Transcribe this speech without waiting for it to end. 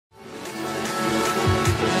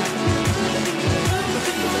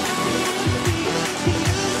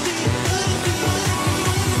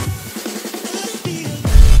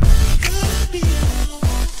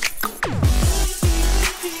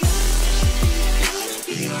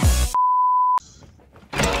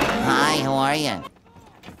are you?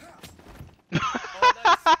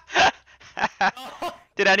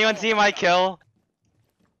 Did anyone see my kill?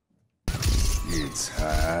 It's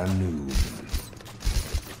high noon.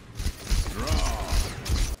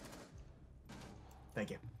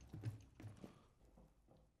 Thank you.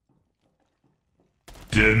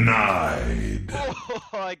 Denied. Oh,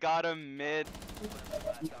 I got him mid.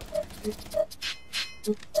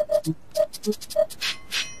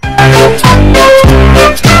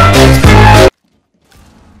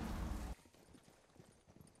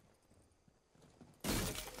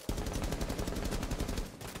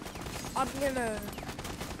 I'm gonna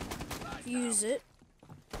use it.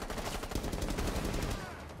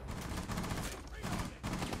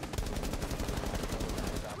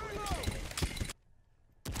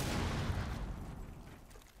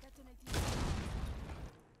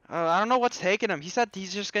 I don't know what's taking him. He said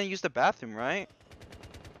he's just gonna use the bathroom, right?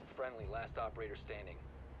 Friendly, last operator standing.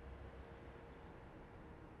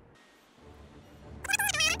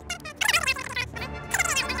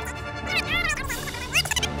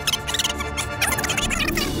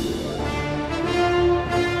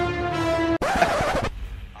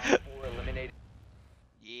 Op 4 eliminated.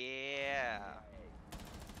 Yeah.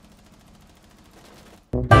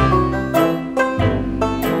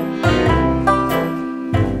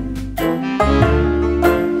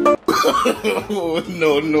 Oh,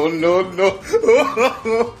 no, no, no, no.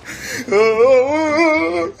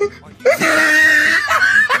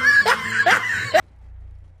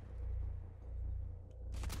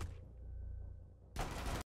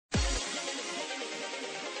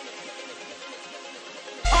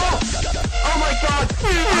 Oh my god!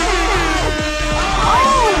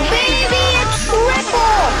 Oh, baby, it's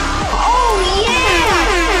triple! Oh,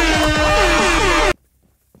 yeah!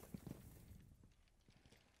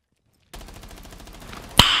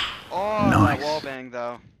 Oh, Nice. that wallbang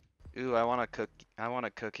though. Ooh, I want a cookie. I want a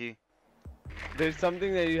cookie. There's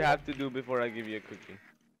something that you have to do before I give you a cookie.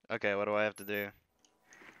 Okay, what do I have to do?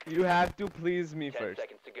 You have to please me 10 first.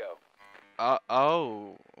 seconds to go.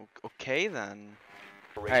 Oh, okay then.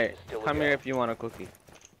 Operation Hey, is still come a here go. if you want a cookie.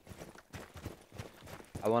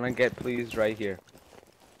 I want to get pleased right here.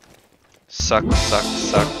 Suck, suck,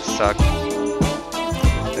 suck, suck,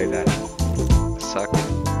 Like that. suck.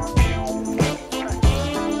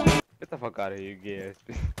 Get the fuck out of here, you gay ass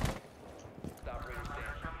bitch. Operator standing.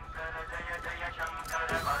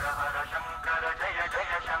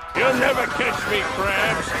 You'll never catch me,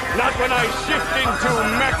 crabs. Not when I shift into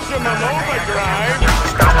maximum overdrive.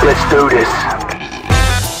 Let's do this.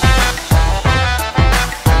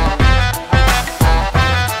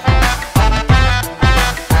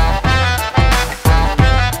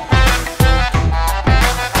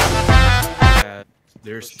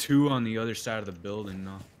 There's two on the other side of the building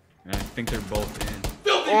though. And I think they're both in.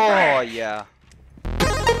 Oh yeah.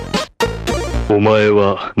 お前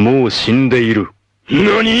はもう死んでいる。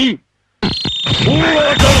何?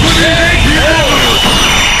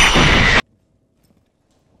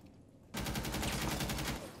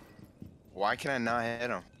 Why can I not hit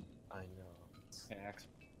him? I know.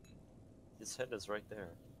 His head is right there.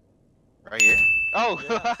 Right here? Oh.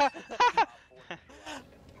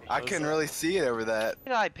 I couldn't really see it over that.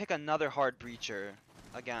 Did I pick another hard breacher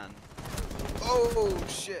again? Oh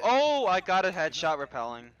shit. Oh, I got a headshot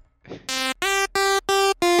repelling.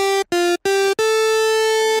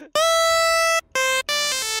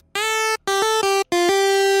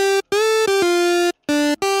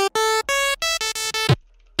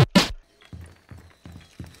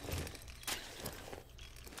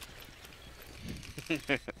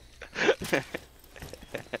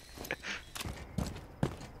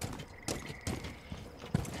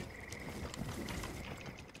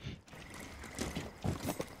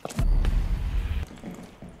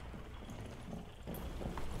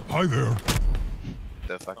 Hi there.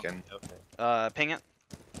 The fucking. Ping it.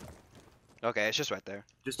 Okay, it's just right there.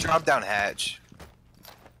 Just drop down hatch.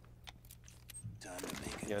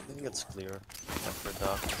 Yeah, I think it's clear. After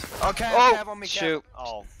dock. Okay. Oh, Cav on me, Cav. shoot.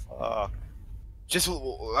 Oh, fuck. Just,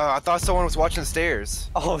 I thought someone was watching the stairs.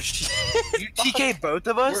 Oh, shit. You TK both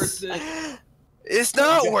of us? It's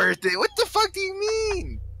not worth it. What the fuck do you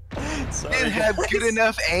mean? Sorry, Didn't have guys. good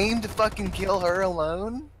enough aim to fucking kill her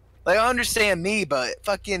alone? Like, I understand me, but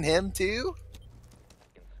fucking him too?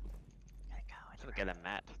 Look at a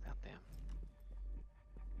map. Goddamn.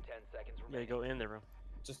 10 seconds Yeah, remaining. go in there, bro.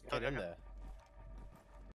 Just get in there.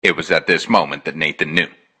 It was at this moment that Nathan knew.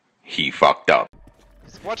 He fucked up.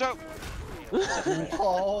 Watch out!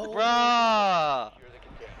 Oh.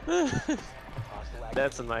 Bruh!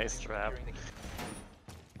 That's a nice trap.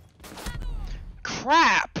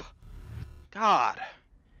 Crap! God.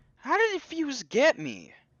 How did it feel Who's get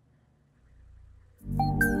me?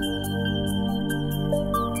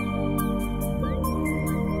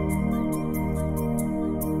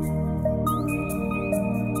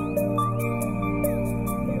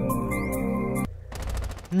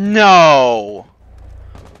 No!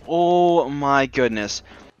 Oh my goodness.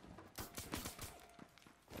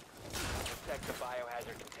 Protect the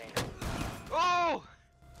biohazard container. Oh!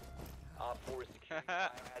 Op 4 secure the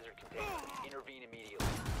biohazard container. Intervene immediately.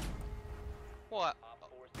 What? Op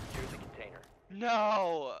 4 secure the container.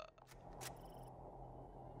 No!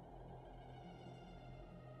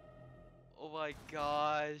 Oh my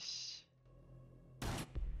gosh.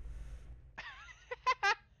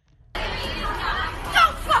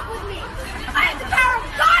 Don't fuck with me! I have the power of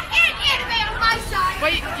God and anime on my side!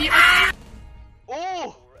 Wait,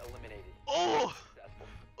 oh! 4 eliminated. Oh! Successful.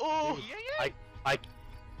 Oh!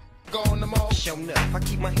 Go on the mall. Showing up. I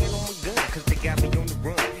keep my hand on my gun, cause they got me on the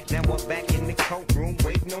run. Now I'm back in the courtroom,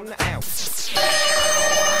 waiting on the out.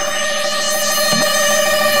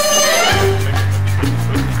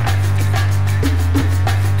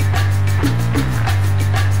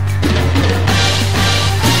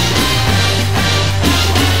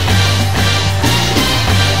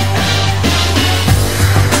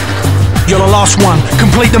 You're the last one.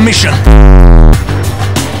 Complete the mission.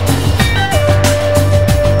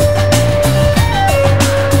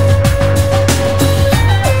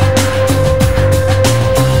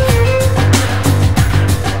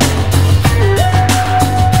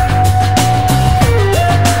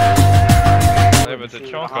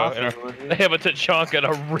 They have a Tachanka in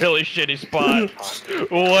a really shitty spot.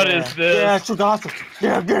 What is this? Yeah, it's too awesome.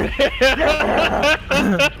 Yeah, good.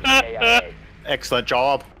 Excellent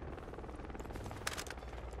job.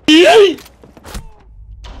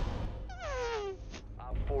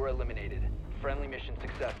 Op 4 eliminated. Friendly mission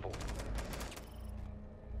successful.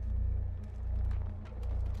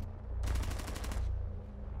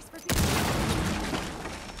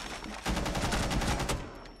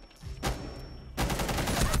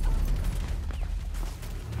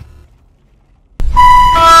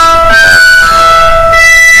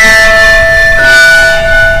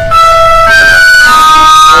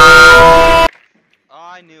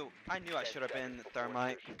 I knew I should have been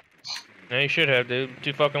thermite. Yeah, you should have, dude.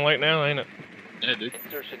 Too fucking late now, ain't it? Yeah, dude.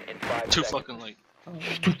 Insertion in 5 Too seconds. fucking late.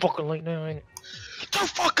 It's too fucking late now, ain't it? Too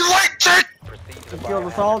fucking late, Jake! Proceed to the You killed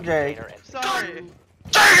us biohazard all, Jake. container and Sorry.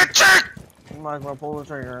 Take it, Jake! You might as well pull the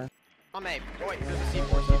trigger. I'm a boy, here's the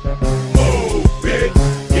C4. Move, bitch.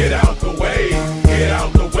 Get out the way. Get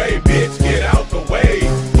out the way, bitch. Get out the way.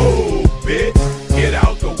 Move, bitch. Get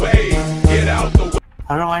out the way. Get out the way.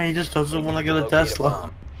 I don't know why he just doesn't want to get a Tesla.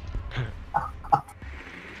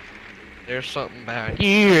 There's something about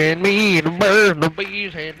you and me and the birds and the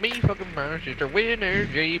bees and me fucking my sister winner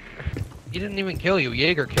Jeep. He didn't even kill you,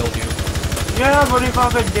 Jaeger killed you. Yeah, but he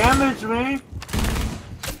fucking damaged me.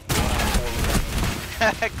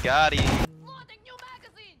 Got him.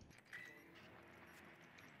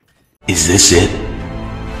 Is this it?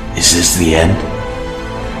 Is this the end?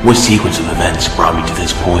 What sequence of events brought me to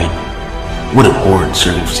this point? What abhorrent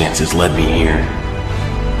circumstances led me here?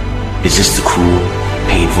 Is this the cruel,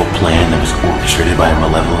 painful plan that was orchestrated by a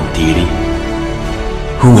malevolent deity?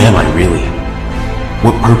 Who am I really?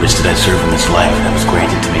 What purpose did I serve in this life that was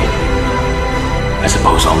granted to me? I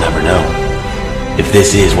suppose I'll never know. If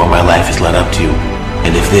this is what my life is led up to,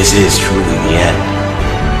 and if this is truly the end,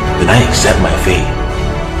 then I accept my fate.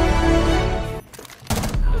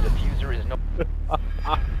 The diffuser is no.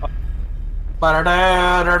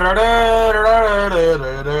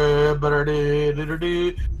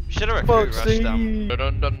 Should have recruit rushed them.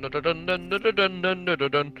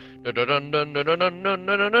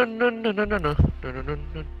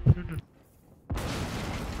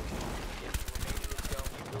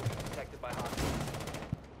 Protected by hostiles.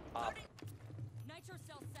 Op Nitro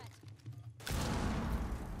cell set.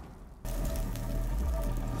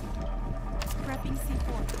 Prepping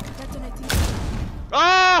C4. Detonating.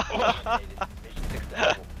 Oh! mission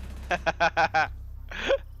successful.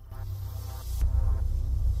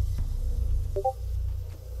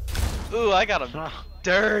 Ooh, I got him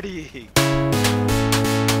dirty.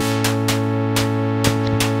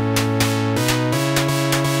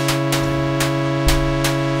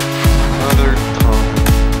 Another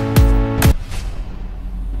time.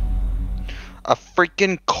 A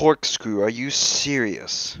freaking corkscrew. Are you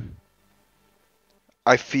serious?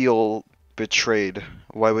 I feel betrayed.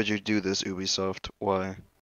 Why would you do this, Ubisoft? Why?